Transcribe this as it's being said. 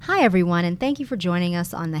Hi, everyone, and thank you for joining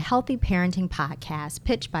us on the Healthy Parenting Podcast,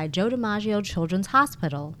 pitched by Joe DiMaggio Children's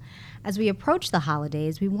Hospital. As we approach the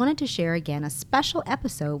holidays, we wanted to share again a special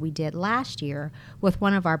episode we did last year with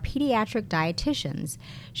one of our pediatric dietitians.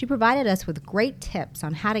 She provided us with great tips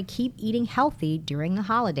on how to keep eating healthy during the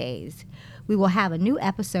holidays. We will have a new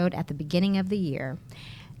episode at the beginning of the year.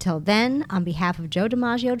 Till then, on behalf of Joe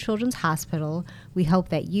DiMaggio Children's Hospital, we hope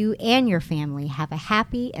that you and your family have a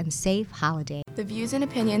happy and safe holiday. The views and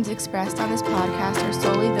opinions expressed on this podcast are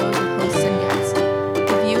solely those of hosts and guests.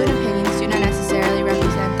 The view and opinions do not necessarily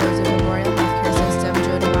represent those of Memorial Healthcare System,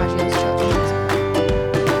 Joe DiMaggio's Children's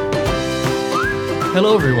Hospital.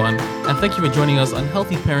 Hello, everyone, and thank you for joining us on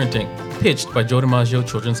Healthy Parenting, pitched by Joe DiMaggio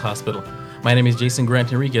Children's Hospital. My name is Jason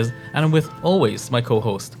Grant Enriquez, and I'm with always my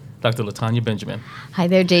co-host, Dr. Latanya Benjamin. Hi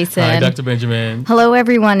there, Jason. Hi, Dr. Benjamin. Hello,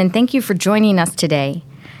 everyone, and thank you for joining us today.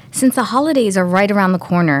 Since the holidays are right around the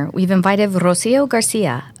corner, we've invited Rocio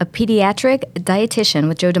Garcia, a pediatric dietitian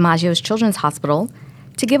with Joe DiMaggio's Children's Hospital,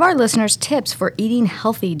 to give our listeners tips for eating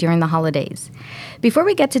healthy during the holidays. Before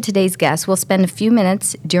we get to today's guest, we'll spend a few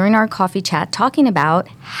minutes during our coffee chat talking about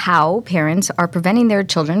how parents are preventing their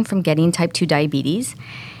children from getting type 2 diabetes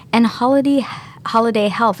and holiday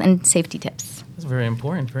health and safety tips. That's very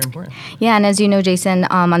important, very important. Yeah, and as you know, Jason,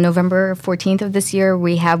 on November 14th of this year,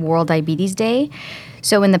 we have World Diabetes Day.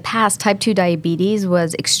 So in the past, type 2 diabetes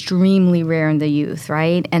was extremely rare in the youth,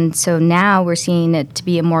 right? And so now we're seeing it to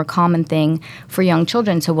be a more common thing for young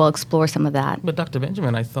children, so we'll explore some of that. But Dr.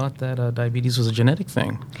 Benjamin, I thought that diabetes was a genetic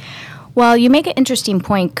thing. Well, you make an interesting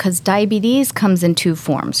point because diabetes comes in two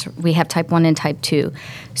forms. We have type 1 and type 2.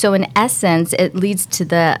 So in essence, it leads to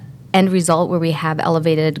the end result where we have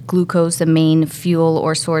elevated glucose, the main fuel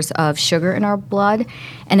or source of sugar in our blood,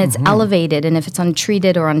 and it's elevated, and if it's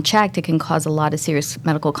untreated or unchecked, it can cause a lot of serious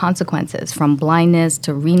medical consequences, from blindness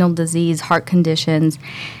to renal disease, heart conditions.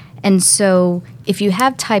 And so if you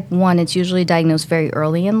have type 1, it's usually diagnosed very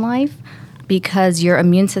early in life because your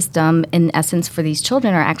immune system, in essence, for these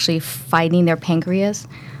children are actually fighting their pancreas,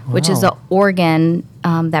 which is the organ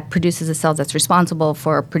that produces the cells that's responsible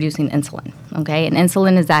for producing insulin. Okay, and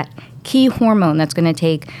insulin is that key hormone that's going to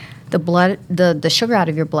take the blood, the sugar out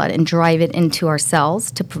of your blood, and drive it into our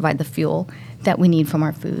cells to provide the fuel that we need from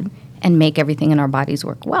our food and make everything in our bodies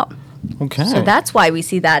work well. Okay. So that's why we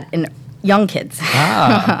see that in young kids.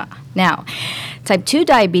 Now, type 2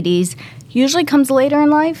 diabetes usually comes later in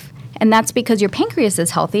life. And that's because your pancreas is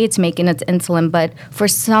healthy, it's making its insulin, but for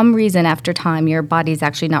some reason after time, your body's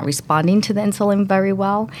actually not responding to the insulin very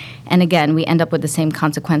well. And again, we end up with the same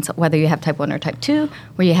consequence, whether you have type 1 or type 2,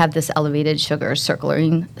 where you have this elevated sugar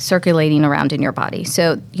circulating around in your body.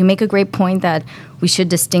 So you make a great point that we should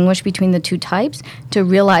distinguish between the two types to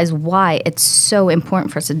realize why it's so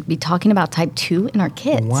important for us to be talking about type 2 in our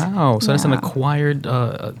kids. Wow. So that's an acquired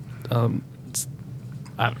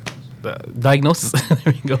diagnosis. There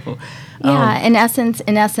we go. Yeah, in essence,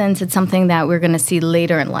 it's something that we're going to see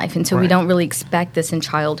later in life, and so we Right. don't really expect this in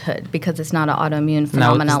childhood because it's not an autoimmune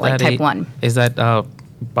phenomenon like type 1. Is that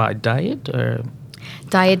by diet or?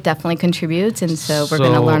 Diet definitely contributes, and so we're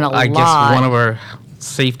going to learn a lot. I guess one of our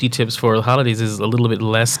safety tips for the holidays is a little bit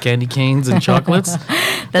less candy canes and chocolates.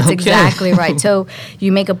 That's Okay. exactly right. So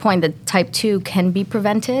you make a point that type 2 can be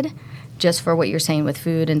prevented just for what you're saying with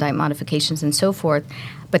food and diet modifications and so forth,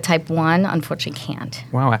 but type 1 unfortunately can't.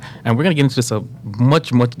 Wow. And we're going to get into this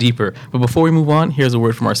much, much deeper. But before we move on, here's a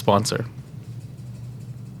word from our sponsor.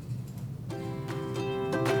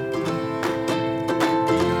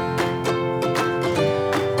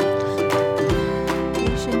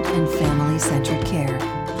 Patient and family-centered care.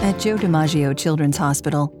 At Joe DiMaggio Children's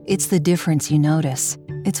Hospital, it's the difference you notice.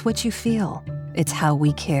 It's what you feel. It's how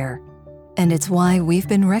we care. And it's why we've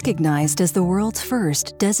been recognized as the world's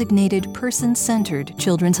first designated person-centered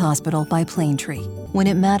children's hospital by Plaintree. When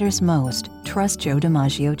it matters most, trust Joe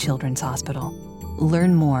DiMaggio Children's Hospital.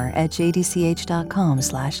 Learn more at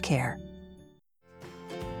jdch.com/care.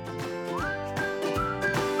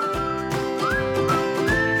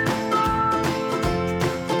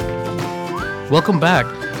 Welcome back.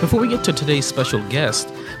 Before we get to today's special guest,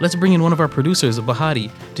 let's bring in one of our producers, Bahati,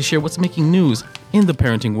 to share what's making news in the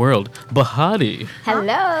parenting world. Bahati.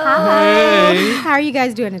 Hello. Hi. How are you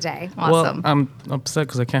guys doing today? Awesome. Well, I'm upset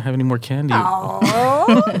because I can't have any more candy.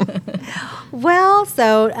 Well,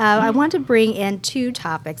 so I want to bring in two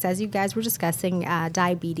topics. As you guys were discussing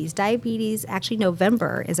diabetes. Diabetes, actually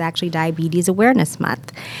November is actually Diabetes Awareness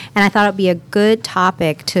Month. And I thought it would be a good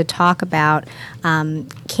topic to talk about,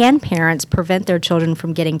 can parents prevent their children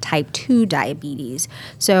from getting type 2 diabetes?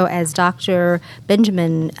 So as Dr.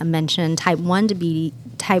 Benjamin mentioned, type 1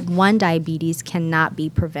 type 1 diabetes cannot be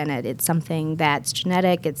prevented. It's something that's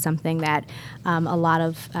genetic. It's something that a lot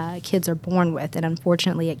of kids are born with, and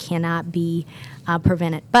unfortunately it cannot be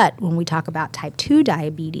prevented. But when we talk about type 2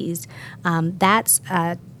 diabetes, that's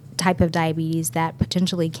type of diabetes that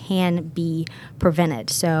potentially can be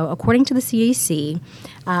prevented. So according to the CDC,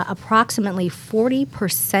 approximately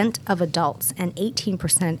 40% of adults and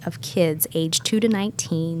 18% of kids aged 2 to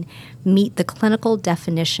 19 meet the clinical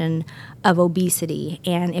definition of obesity.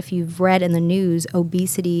 And if you've read in the news,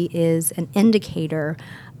 obesity is an indicator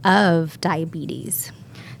of diabetes.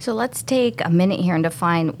 So let's take a minute here and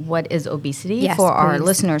define what is obesity Yes, for our please.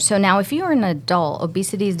 listeners. So now if you're an adult,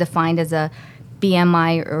 obesity is defined as a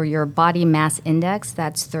BMI or your body mass index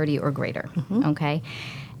that's 30 or greater, okay?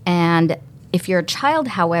 And if you're a child,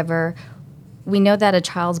 however, we know that a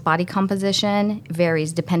child's body composition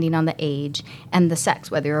varies depending on the age and the sex,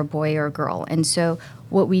 whether you're a boy or a girl. And so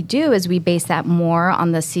what we do is we base that more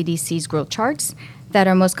on the CDC's growth charts that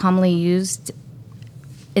are most commonly used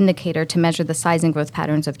indicator to measure the size and growth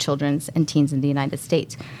patterns of children and teens in the United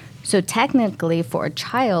States. So technically, for a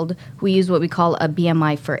child, we use what we call a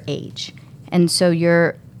BMI for age. And so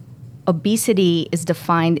your obesity is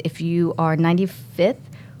defined if you are 95th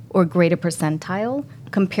or greater percentile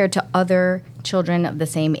compared to other children of the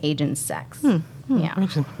same age and sex. Yeah.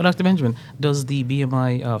 But Dr. Benjamin, does the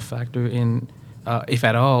BMI factor in, if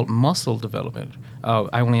at all, muscle development?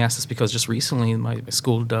 I only ask this because just recently my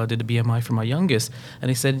school did a BMI for my youngest, and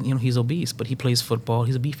they said, he's obese, but he plays football.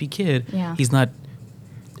 He's a beefy kid. Yeah. He's not,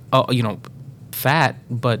 fat,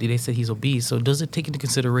 but they said he's obese. So does it take into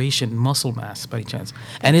consideration muscle mass by any chance?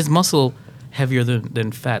 And is muscle heavier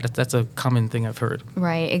than fat? That's a common thing I've heard.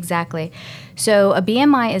 Right, exactly. So a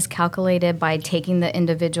BMI is calculated by taking the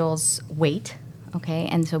individual's weight, okay,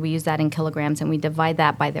 and so we use that in kilograms, and we divide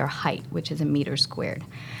that by their height, which is a meter squared.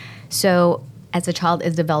 So as a child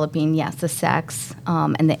is developing, yes, the sex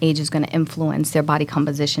and the age is going to influence their body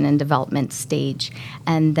composition and development stage,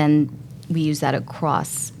 and then we use that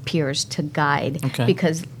across peers to guide. Okay.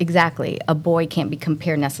 Because exactly, a boy can't be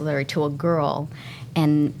compared necessarily to a girl,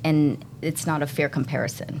 and it's not a fair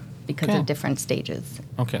comparison because Okay. of different stages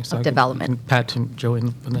Okay, so of I development. can pat him, Joe,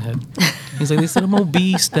 in the head. He's like, they said I'm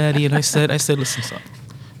obese, Daddy, and I said, listen, son,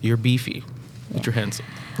 you're beefy. Put your hands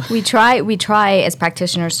up. We try as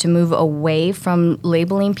practitioners to move away from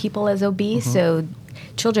labeling people as obese. So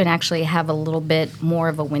children actually have a little bit more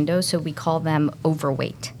of a window, so we call them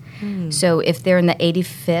overweight. So if they're in the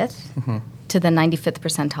 85th to the 95th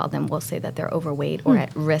percentile, then we'll say that they're overweight or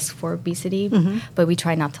at risk for obesity, but we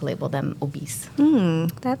try not to label them obese.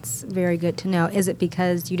 That's very good to know. Is it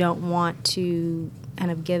because you don't want to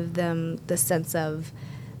kind of give them the sense of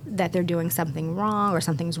that they're doing something wrong or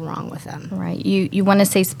something's wrong with them? Right. You want to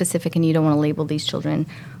say specific, and you don't want to label these children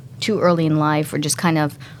too early in life, or just kind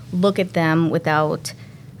of look at them without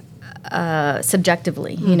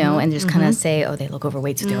subjectively, and just kind of say, oh, they look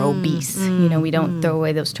overweight, so they're obese. We don't throw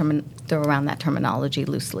around that terminology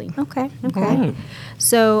loosely. Okay. Right.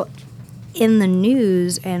 So in the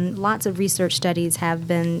news, and lots of research studies have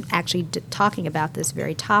been actually talking about this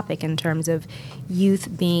very topic in terms of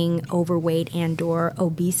youth being overweight and or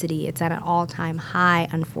obesity. It's at an all-time high,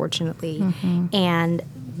 unfortunately. And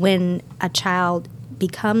when a child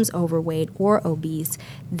becomes overweight or obese,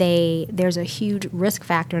 there's a huge risk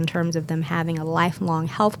factor in terms of them having a lifelong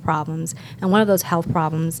health problems. And one of those health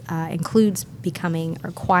problems includes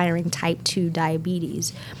acquiring type 2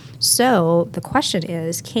 diabetes. So the question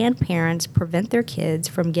is, can parents prevent their kids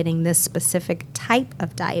from getting this specific type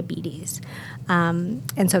of diabetes?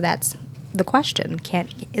 And so that's the question.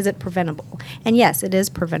 Is it preventable? And yes, it is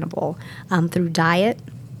preventable through diet.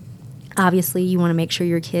 Obviously, you want to make sure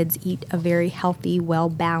your kids eat a very healthy,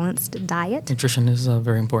 well-balanced diet. Nutrition is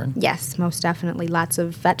very important. Yes, most definitely. Lots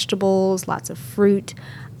of vegetables, lots of fruit.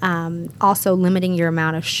 Also limiting your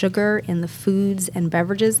amount of sugar in the foods and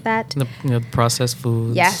beverages that... The processed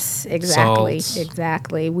foods. Yes, exactly. salts.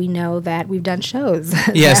 Exactly. We know that we've done shows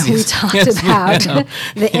Yes, that we yes, talked yes, about I know.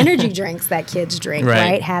 the energy drinks that kids drink,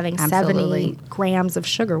 Right. right? Having Absolutely. 70 grams of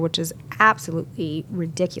sugar, which is absolutely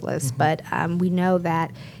ridiculous. But we know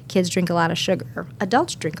that kids drink a lot of sugar.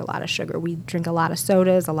 Adults drink a lot of sugar. We drink a lot of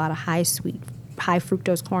sodas, a lot of high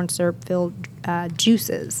fructose corn syrup filled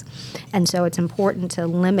juices. And so it's important to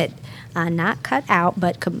limit, not cut out,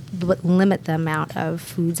 but limit the amount of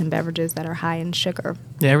foods and beverages that are high in sugar.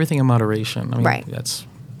 Yeah, everything in moderation. I mean, Right. That's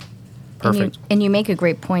perfect. And you make a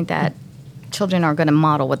great point that children are going to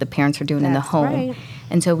model what the parents are doing in the That's home. right.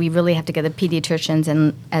 And so we really have to get the pediatricians,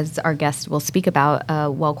 and as our guest will speak about,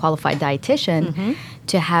 a well-qualified dietitian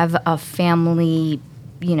to have a family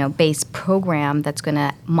based program that's going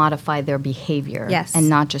to modify their behavior Yes. and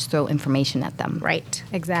not just throw information at them. Right,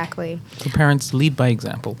 exactly. So parents lead by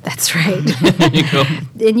example. That's right. There you go.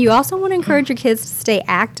 And you also want to encourage your kids to stay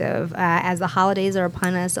active. As the holidays are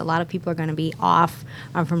upon us, a lot of people are going to be off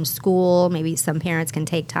from school. Maybe some parents can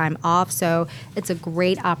take time off. So it's a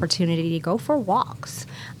great opportunity to go for walks,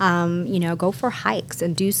 go for hikes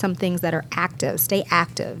and do some things that are active. Stay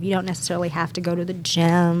active. You don't necessarily have to go to the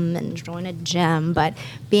gym and join a gym, but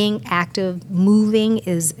being active, moving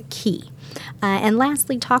is key. And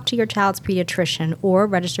lastly, talk to your child's pediatrician or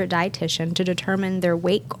registered dietitian to determine their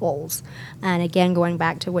weight goals. And again, going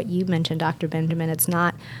back to what you mentioned, Dr. Benjamin, it's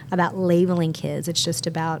not about labeling kids. It's just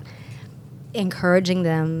about encouraging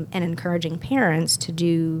them and encouraging parents to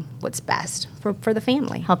do what's best for the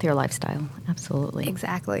family. Healthier lifestyle, absolutely.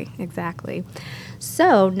 Exactly.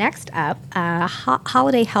 So next up,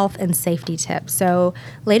 holiday health and safety tips. So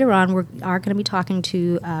later on, we are going to be talking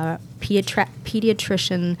to a pediatric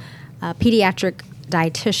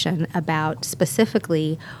dietitian about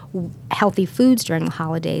specifically healthy foods during the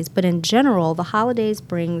holidays. But in general, the holidays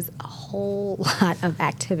brings a whole lot of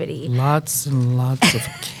activity. Lots and lots of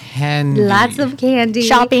candy. Lots of candy.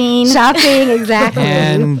 Shopping, exactly.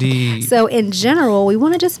 Candy. So in general, we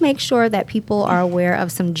want to just make sure that people are aware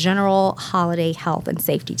of some general holiday health and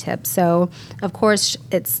safety tips. So, of course,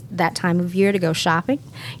 it's that time of year to go shopping.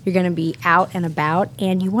 You're going to be out and about,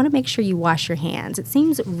 and you want to make sure you wash your hands. It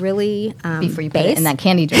seems really before you put it base. in that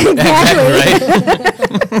candy jar.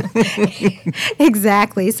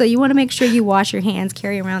 Exactly. So you want to make sure you wash your hands,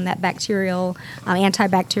 carry around that antibacterial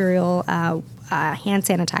hand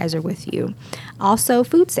sanitizer with you. Also,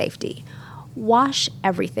 food safety. Wash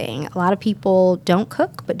everything. A lot of people don't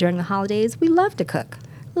cook, but during the holidays, we love to cook.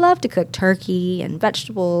 Love to cook turkey and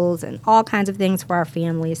vegetables and all kinds of things for our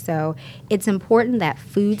families. So it's important that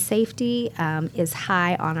food safety is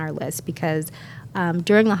high on our list because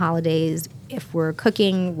during the holidays, if we're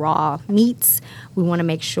cooking raw meats, we want to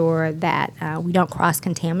make sure that we don't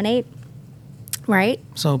cross-contaminate, right?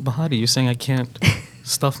 So, Bahati, you're saying I can't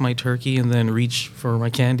stuff my turkey and then reach for my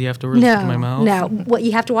candy afterwards in my mouth? No. Well,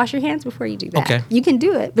 you have to wash your hands before you do that. Okay. You can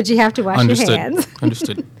do it, but you have to wash your hands.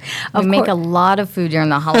 Understood. We make a lot of food during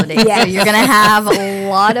the holidays, Yes. so you're going to have a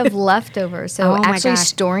lot of leftovers. So Oh my actually gosh.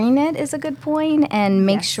 storing it is a good point, and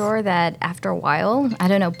make Yes. sure that after a while,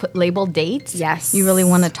 put label dates. Yes. You really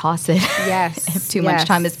want to toss it Yes. if too much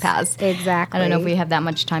time has passed. Exactly. I don't know if we have that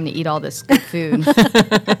much time to eat all this good food.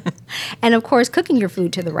 And of course, cooking your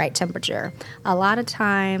food to the right temperature. A lot of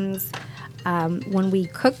times, when we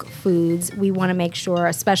cook foods, we want to make sure,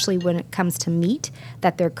 especially when it comes to meat,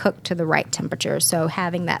 that they're cooked to the right temperature. So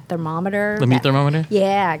having that thermometer. The meat thermometer?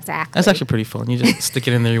 Yeah, exactly. That's actually pretty fun. You just stick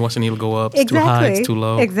it in there. You watch the needle go up. It's too high. It's too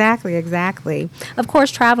low. Exactly. Of course,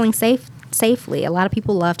 traveling safely. A lot of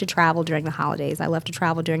people love to travel during the holidays. I love to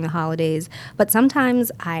travel during the holidays, but sometimes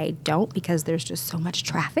I don't because there's just so much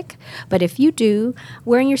traffic. But if you do,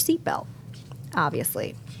 wearing your seatbelt,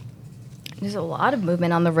 obviously. There's a lot of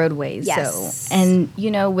movement on the roadways. Yes. So, and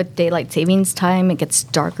with daylight savings time, it gets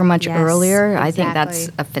darker much Yes, earlier. I think that's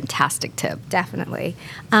exactly. a fantastic tip. Definitely.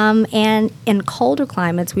 And in colder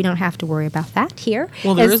climates, we don't have to worry about that here.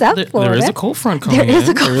 Well, in South there Florida. is a cold front coming There is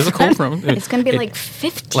in. a cold There is a cold front. It's going to be like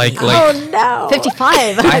 50. like Oh, no.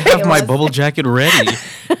 55. I have my bubble jacket ready.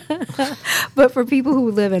 But for people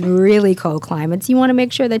who live in really cold climates, you want to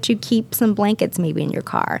make sure that you keep some blankets maybe in your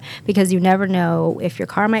car because you never know if your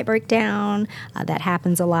car might break down. That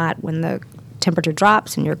happens a lot when the temperature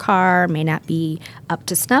drops and your car may not be up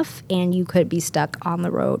to snuff and you could be stuck on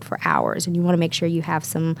the road for hours. And you want to make sure you have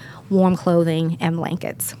some warm clothing and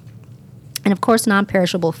blankets. And, of course,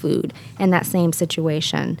 non-perishable food in that same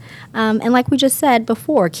situation. And like we just said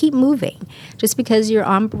before, keep moving. Just because you're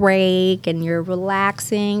on break and you're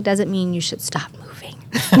relaxing doesn't mean you should stop moving.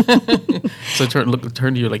 So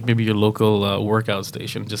turn to your maybe your local workout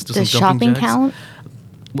station. Just do some Does jumping shopping jacks. count?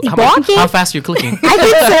 Walking? How fast are you clicking?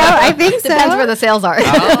 I think so. Depends where the sales are.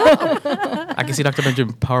 I can see Dr.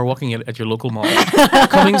 Benjamin power walking at your local mall.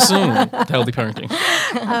 Coming soon to Healthy Parenting.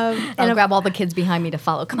 I'll grab all the kids behind me to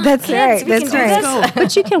follow. Come on, That's kids, right. we That's can do right. this.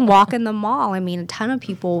 But you can walk in the mall. I mean, a ton of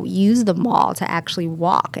people use the mall to actually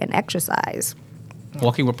walk and exercise.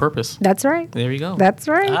 Walking with purpose. That's right. There you go. That's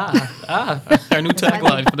right. Our new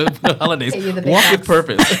tagline for the holidays. Give you the big Walk with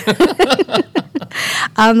bucks. purpose.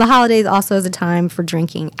 The holidays also is a time for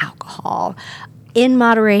drinking alcohol. In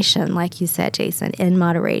moderation, like you said, Jason, in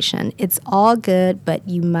moderation. It's all good, but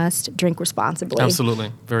you must drink responsibly.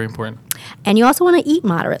 Absolutely. Very important. And you also want to eat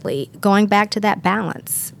moderately, going back to that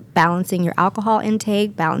balance. balancing your alcohol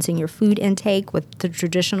intake, balancing your food intake with the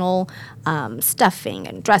traditional stuffing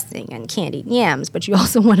and dressing and candied yams. But you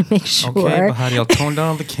also want to make sure. Okay, but honey, I'll tone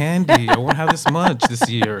down the candy. I won't have this much this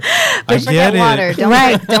year. I Don't get forget water.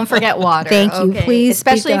 it. Don't forget water. Thank you. Okay? Please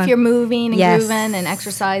Especially speak if on- you're moving and Yes. grooving and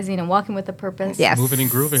exercising and walking with a purpose. Yes. Moving and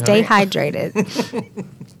grooving, Stay honey. hydrated.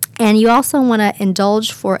 And you also want to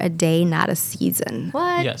indulge for a day, not a season.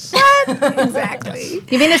 What? Yes. Exactly.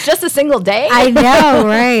 You mean it's just a single day? I know,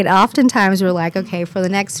 right? Oftentimes we're like, okay, for the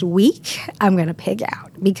next week, I'm going to pig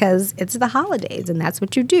out because it's the holidays and that's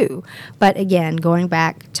what you do. But again, going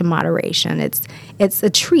back to moderation, it's a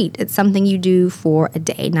treat. It's something you do for a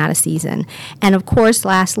day, not a season. And of course,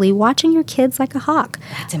 lastly, watching your kids like a hawk.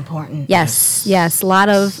 That's important. Yes. A lot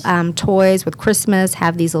of toys with Christmas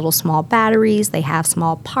have these little small batteries. They have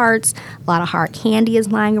small parts. A lot of hard candy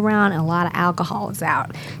is lying around, and a lot of alcohol is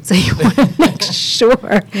out. So you want to make sure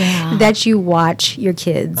that you watch your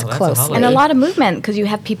kids Oh, that's a closely. holiday. And a lot of movement because you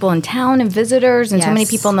have people in town and visitors and so many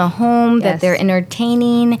Yes. people in the home Yes. that they're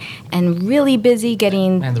entertaining and really busy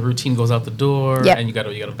getting. And the routine goes out the door, Yep. and you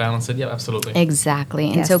gotta balance it. Yeah, absolutely.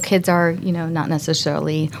 Exactly. And so Yes. kids are, not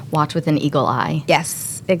necessarily watch with an eagle eye.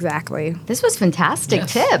 Yes, exactly. This was fantastic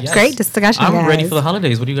Yes, tips. yes. Great discussion, I'm ready guys. for the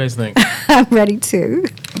holidays. What do you guys think? I'm ready too.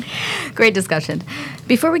 Great discussion.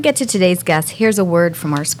 Before we get to today's guest, here's a word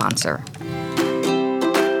from our sponsor.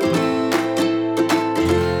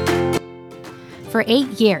 For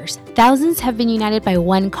 8 years, thousands have been united by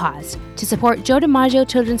one cause, to support Joe DiMaggio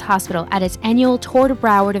Children's Hospital at its annual Tour de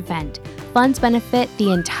Broward event. Funds benefit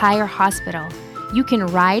the entire hospital. You can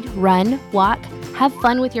ride, run, walk, have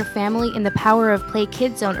fun with your family in the Power of Play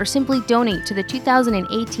Kids Zone, or simply donate to the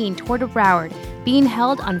 2018 Tour de Broward, being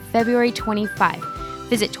held on February 25.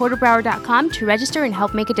 Visit tourdebroward.com to register and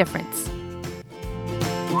help make a difference.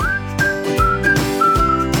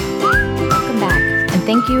 Welcome back. And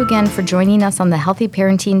thank you again for joining us on the Healthy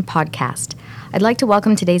Parenting Podcast. I'd like to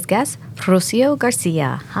welcome today's guest, Rocio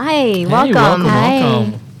Garcia. Hi, Hey, welcome.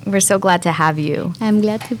 welcome. We're so glad to have you. I'm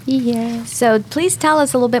glad to be here. So please tell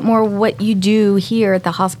us a little bit more what you do here at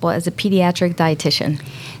the hospital as a pediatric dietitian.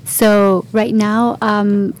 So right now,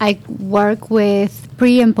 I work with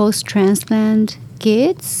pre and post transplant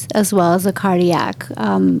kids as well as a cardiac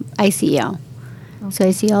ICU. So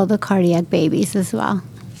I see all the cardiac babies as well.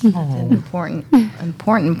 An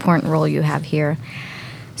important role you have here.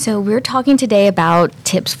 So we're talking today about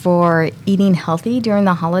tips for eating healthy during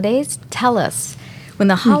the holidays. Tell us, when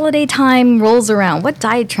the holiday time rolls around, what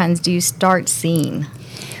diet trends do you start seeing?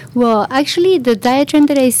 Well, actually, the diet trend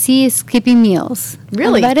that I see is skipping meals.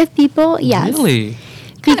 Really? A lot of people, yes. Really?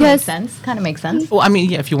 Because Kind of makes sense. Well, I mean,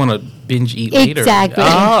 yeah, if you want to binge eat later. Exactly.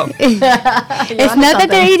 Oh, it's not that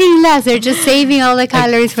they're eating less; they're just saving all the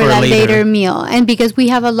calories for for that later. later meal. And because we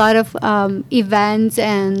have a lot of events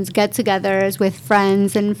and get-togethers with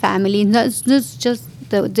friends and family, not just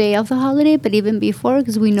the day of the holiday, but even before,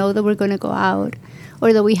 because we know that we're going to go out,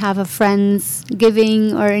 or that we have a friends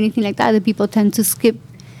giving or anything like that. The people tend to skip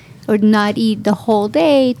or not eat the whole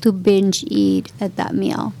day to binge eat at that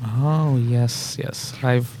meal. oh yes.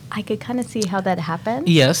 I could kind of see how that happens.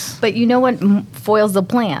 Yes. But you know what foils the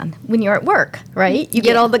plan? When you're at work, right? You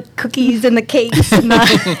get all the cookies and the cakes and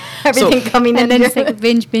everything coming in. And then it's like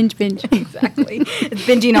binge. Exactly. It's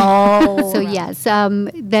binging all. So yes,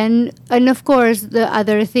 then and of course the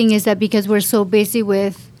other thing is that because we're so busy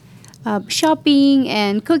with shopping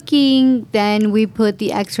and cooking, then we put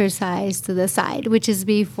the exercise to the side, which is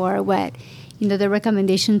before what. The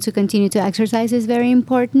recommendation to continue to exercise is very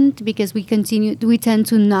important because we tend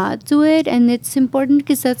to not do it, and it's important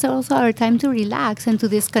because that's also our time to relax and to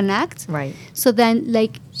disconnect. Right. So then,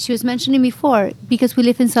 like she was mentioning before, because we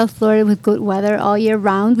live in South Florida with good weather all year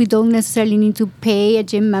round, we don't necessarily need to pay a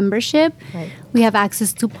gym membership. Right. We have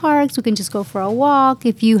access to parks. We can just go for a walk.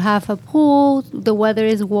 If you have a pool, the weather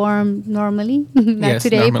is warm normally. Not Yes,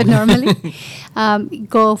 today, but normally.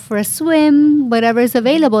 Go for a swim, whatever is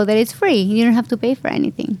available that is free. You don't have to pay for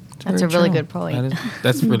anything. That's a Very really true. good point.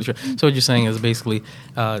 That's really true. So what you're saying is basically,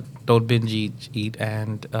 don't binge eat,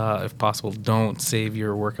 and if possible, don't save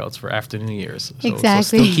your workouts for after New Year's. So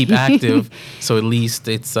Exactly. still keep active. So at least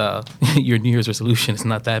it's your New Year's resolution is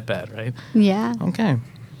not that bad, right? Yeah. Okay.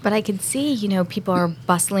 But I could see, people are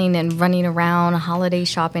bustling and running around, holiday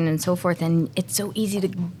shopping and so forth, and it's so easy to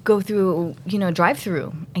go through,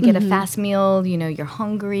 drive-through and get a fast meal. You're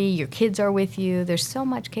hungry, your kids are with you. There's so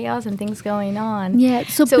much chaos and things going on. Yeah.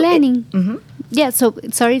 So So it- planning. Yeah, so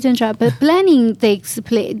sorry to interrupt, but planning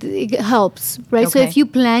it helps, right? So Okay. if you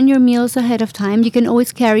plan your meals ahead of time, you can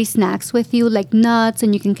always carry snacks with you, like nuts,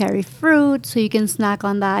 and you can carry fruit, so you can snack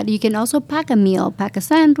on that. You can also pack a meal, pack a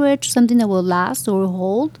sandwich, something that will last or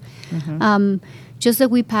hold. Just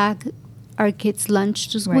like we pack our kids' lunch,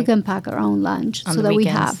 just we Right. can pack our own lunch, On so the that we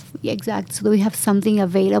weekends. have so that we have something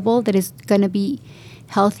available that is going to be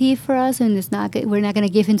healthy for us, and it's not we're not going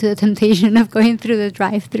to give into the temptation of going through the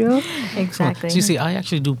drive-through. Exactly. So you see, I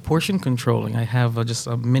actually do portion controlling. I have just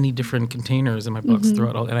many different containers in my box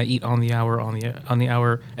throughout, and I eat on the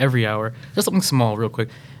hour, every hour, just something small, real quick,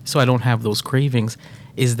 so I don't have those cravings.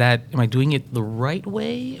 Am I doing it the right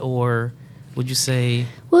way, or would you say?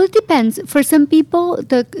 Well, it depends. For some people,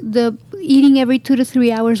 the eating every 2 to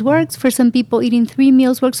 3 hours works. For some people, eating 3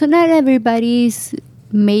 meals works. So not everybody's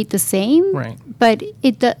made the same. Right. But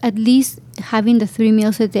at least having the 3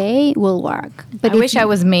 meals a day will work. But I wish I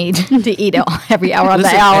was made to eat every hour on the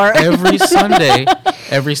Listen, hour.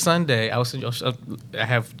 every Sunday, I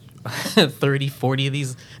have 30, 40 of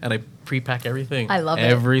these, and I pre-pack everything. I love it.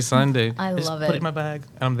 Every Sunday. I just love put it it. in my bag,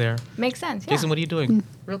 and I'm there. Makes sense. Yeah. Jason, what are you doing?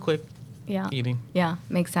 Real quick. Yeah. Eating. Yeah,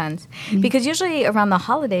 makes sense. Because usually around the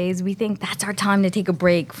holidays, we think that's our time to take a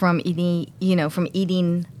break from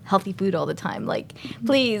eating healthy food all the time. Like,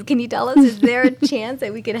 please, can you tell us, is there a chance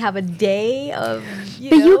that we could have a day of,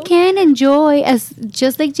 But you can enjoy, as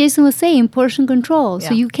just like Jason was saying, portion control.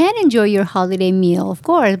 So Yeah. you can enjoy your holiday meal, of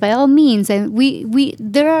course, by all means. And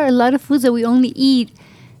there are a lot of foods that we only eat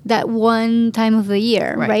that one time of the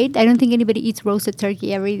year, Right. right? I don't think anybody eats roasted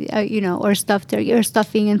turkey every, or stuffed turkey or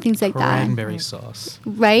stuffing and things like Cranberry sauce. that,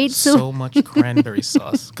 right? So much cranberry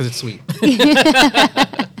sauce because it's sweet.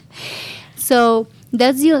 So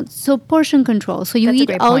that's so portion control. So you That's a eat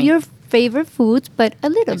great all point. your favorite foods, but a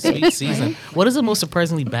little bit. Sweet season. What is the most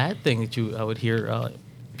surprisingly bad thing that you would hear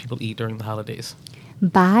people eat during the holidays?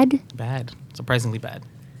 Bad? Bad. Surprisingly bad.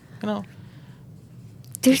 You know.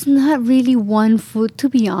 There's not really one food, to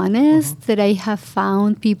be honest, that I have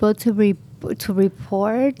found people to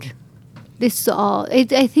report. This all.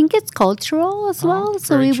 I think it's cultural as well.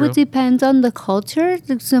 So very it would true. depend on the culture.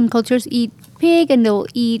 Like some cultures eat pig, and they'll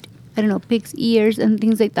eat pig's ears and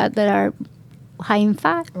things like that are high in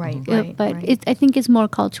fat. Right, Yeah, right, but right. I think it's more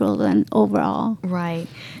cultural than overall. Right.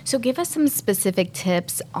 So give us some specific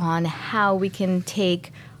tips on how we can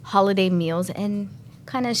take holiday meals and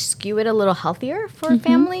kind of skew it a little healthier for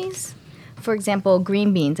families. For example,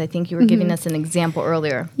 green beans. I think you were giving us an example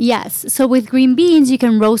earlier. Yes. So with green beans, you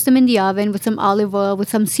can roast them in the oven with some olive oil, with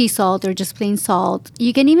some sea salt or just plain salt.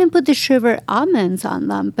 You can even put the sugar almonds on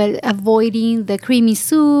them, but avoiding the creamy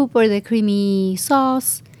soup or the creamy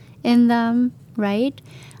sauce in them, right?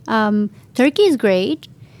 Turkey is great.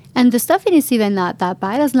 And the stuffing is even not that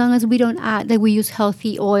bad as long as we don't add, like we use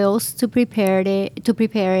healthy oils to prepare it.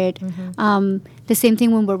 The same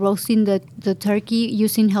thing when we're roasting the turkey,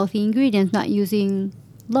 using healthy ingredients, not using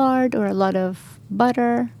lard or a lot of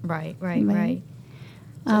butter. Right. Right.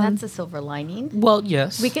 So that's a silver lining. Well,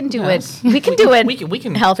 yes. We can do yes. it. We can do it. We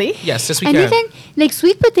can. Healthy. Yes, we And can. even like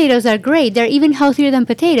sweet potatoes are great. They're even healthier than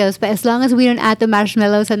potatoes, but as long as we don't add the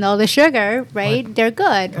marshmallows and all the sugar, right? They're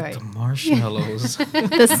good. Right. The marshmallows.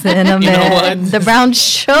 The cinnamon, You know what? the brown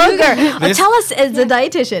sugar. This- Tell us, as a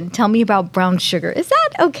dietitian, tell me about brown sugar. Is that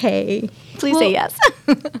okay? Please say yes.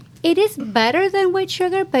 It is better than white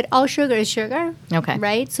sugar, but all sugar is sugar. Okay.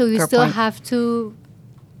 Right? So you Fair still point. have to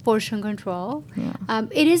portion control. Yeah.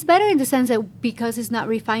 It is better in the sense that because it's not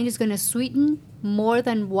refined, it's going to sweeten more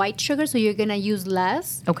than white sugar, so you're going to use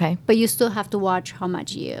less, Okay. but you still have to watch how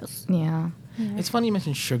much you use. Yeah. It's funny you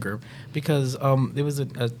mentioned sugar because there was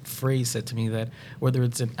a phrase said to me that whether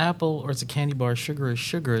it's an apple or it's a candy bar, sugar is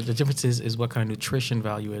sugar. The difference is what kind of nutrition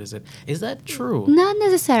value it is. Is that true? Not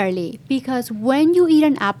necessarily, because when you eat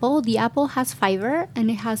an apple, the apple has fiber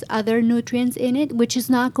and it has other nutrients in it, which is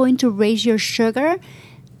not going to raise your sugar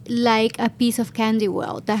like a piece of candy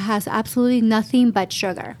will that has absolutely nothing but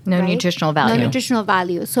sugar. No right? nutritional value. No nutritional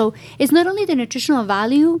value. So it's not only the nutritional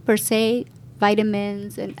value per se,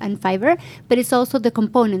 vitamins and fiber, but it's also the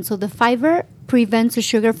components. So the fiber prevents the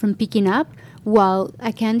sugar from picking up, while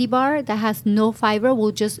a candy bar that has no fiber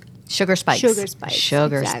will just Sugar spikes. sugar spikes.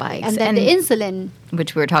 Sugar exactly. spikes. And then the insulin.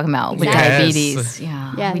 which we were talking about with Yes. diabetes.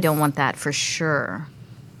 Yeah. Yes. We don't want that for sure.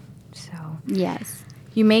 So Yes.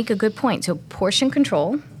 you make a good point. So portion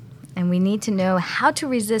control. And we need to know how to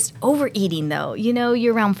resist overeating, though. You know,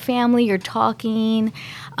 you're around family, you're talking.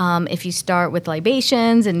 If you start with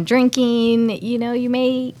libations and drinking, you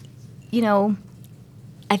may,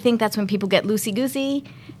 I think that's when people get loosey-goosey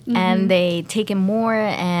and they take in more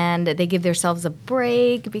and they give themselves a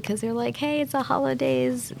break because they're like, hey, it's the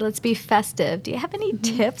holidays, let's be festive. Do you have any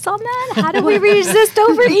tips on that? How do we resist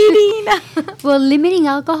overeating? Well, limiting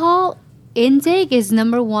alcohol intake is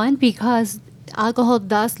number one because alcohol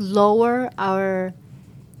does lower our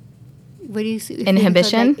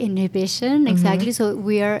Inhibition? Inhibition, exactly. So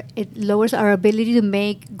it lowers our ability to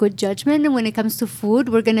make good judgment. And when it comes to food,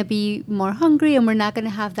 we're going to be more hungry and we're not going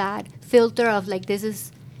to have that filter of like, this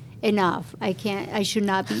is enough. I should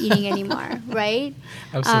not be eating anymore, right?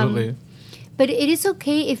 Absolutely. But it is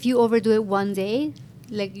okay if you overdo it one day,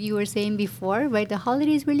 like you were saying before, right? The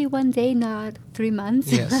holiday is really one day, not 3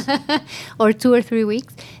 months, Yes. or 2 or 3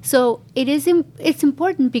 weeks. So it's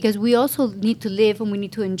important because we also need to live and we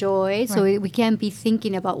need to enjoy. So we can't be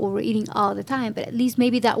thinking about what we're eating all the time. But at least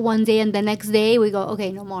maybe that one day and the next day we go,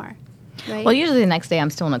 okay, no more. Right? Well, usually the next day I'm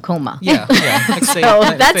still in a coma. Yeah. Next day- So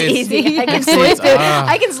next that's day is- easy. I can next day sleep is, through.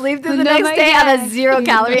 I can sleep through the No, next day on a 0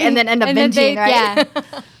 calorie and then end up And then binging, right?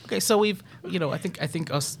 Yeah. Okay, so we've, I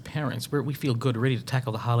think us parents, we feel good, ready to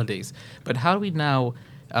tackle the holidays. But how do we now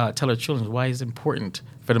tell our children why it's important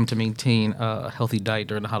for them to maintain a healthy diet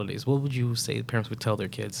during the holidays? What would you say parents would tell their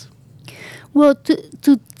kids? Well,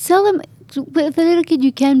 to tell them, with a little kid,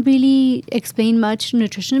 you can't really explain much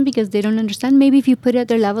nutrition because they don't understand. Maybe if you put it at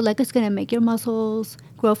their level, like it's going to make your muscles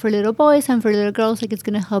grow for little boys and for little girls, like it's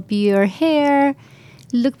going to help your hair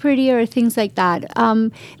look prettier, things like that.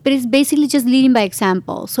 But it's basically just leading by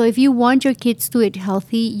example. So if you want your kids to eat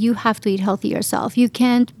healthy, you have to eat healthy yourself. You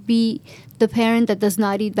can't be the parent that does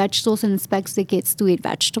not eat vegetables and expects the kids to eat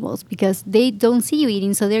vegetables because they don't see you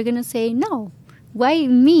eating. So they're going to say, no, why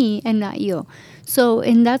me and not you? So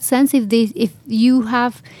in that sense, if you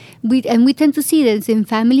have, we tend to see this in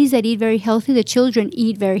families that eat very healthy, the children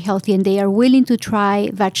eat very healthy and they are willing to try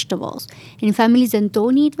vegetables. In families that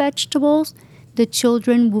don't eat vegetables, the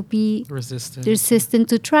children will be resistant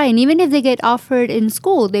to try, and even if they get offered in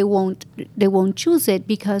school, they won't choose it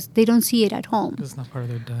because they don't see it at home. It's not part of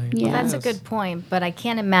their diet. Yeah. That's a good point, but I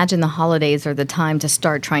can't imagine the holidays are the time to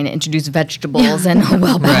start trying to introduce vegetables and a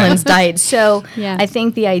well-balanced diet. So Yeah. I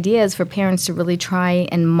think the idea is for parents to really try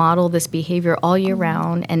and model this behavior all year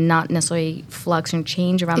round and not necessarily flux and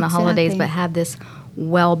change around the holidays, Exactly. but have this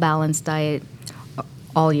well-balanced diet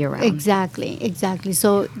all year round. Exactly.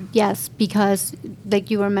 So yes, because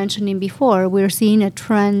like you were mentioning before, we're seeing a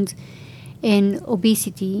trend in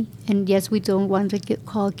obesity, and yes, we don't want to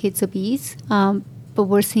call kids obese, but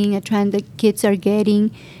we're seeing a trend that kids are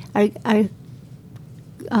getting, how do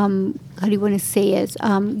you want to say it,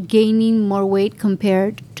 gaining more weight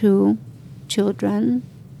compared to children.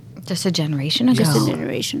 Just a generation ago. Just a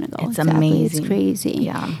generation ago. It's Exactly. amazing. It's crazy.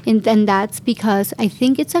 Yeah. And that's because I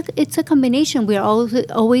think it's a combination. We're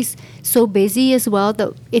always so busy as well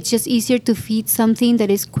that it's just easier to feed something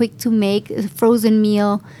that is quick to make, a frozen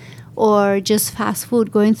meal, or just fast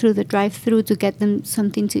food going through the drive-through to get them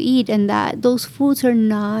something to eat, and that those foods are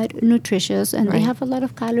not nutritious and they Right. have a lot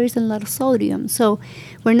of calories and a lot of sodium. So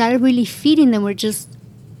we're not really feeding them. We're just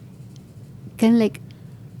kind of like,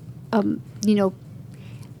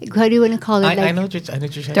 how do you want to call it? I know what you're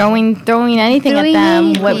saying. Throwing anything at them,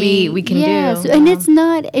 anything. what we can yes. do. And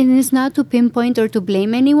it's not to pinpoint or to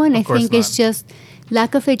blame anyone. I course think it's not. just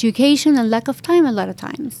lack of education and lack of time a lot of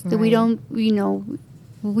times. That we Right. don't,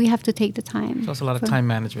 we have to take the time. It's also a lot of for- time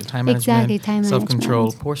management. Exactly, time self-control,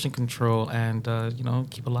 management. portion control, and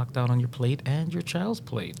keep a lockdown on your plate and your child's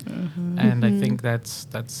plate. Mm-hmm. And I think that's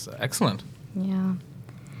excellent. Yeah.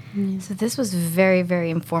 So this was very, very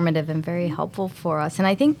informative and very helpful for us. And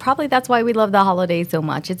I think probably that's why we love the holidays so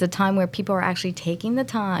much. It's a time where people are actually taking the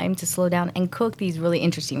time to slow down and cook these really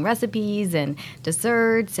interesting recipes and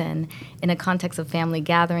desserts and in a context of family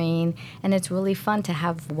gathering. And it's really fun to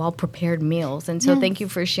have well-prepared meals. And so Yes. thank you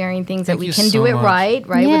for sharing things Thank that we you can so do it much. right?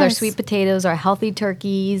 With our Yes. sweet potatoes, our healthy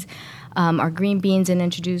turkeys, our green beans, and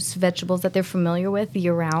introduce vegetables that they're familiar with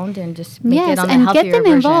year-round and just make Yes, it on a and healthier get them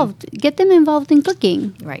version. involved. Get them involved in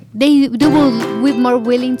cooking. Right. They will be more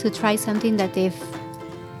willing to try something that they've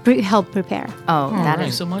helped prepare. Oh, that Thank you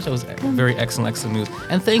is so much. That was very excellent news.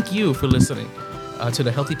 And thank you for listening to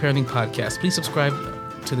the Healthy Parenting Podcast. Please subscribe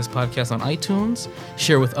to this podcast on iTunes,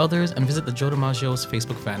 share with others, and visit the Joe DiMaggio's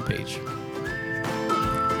Facebook fan page.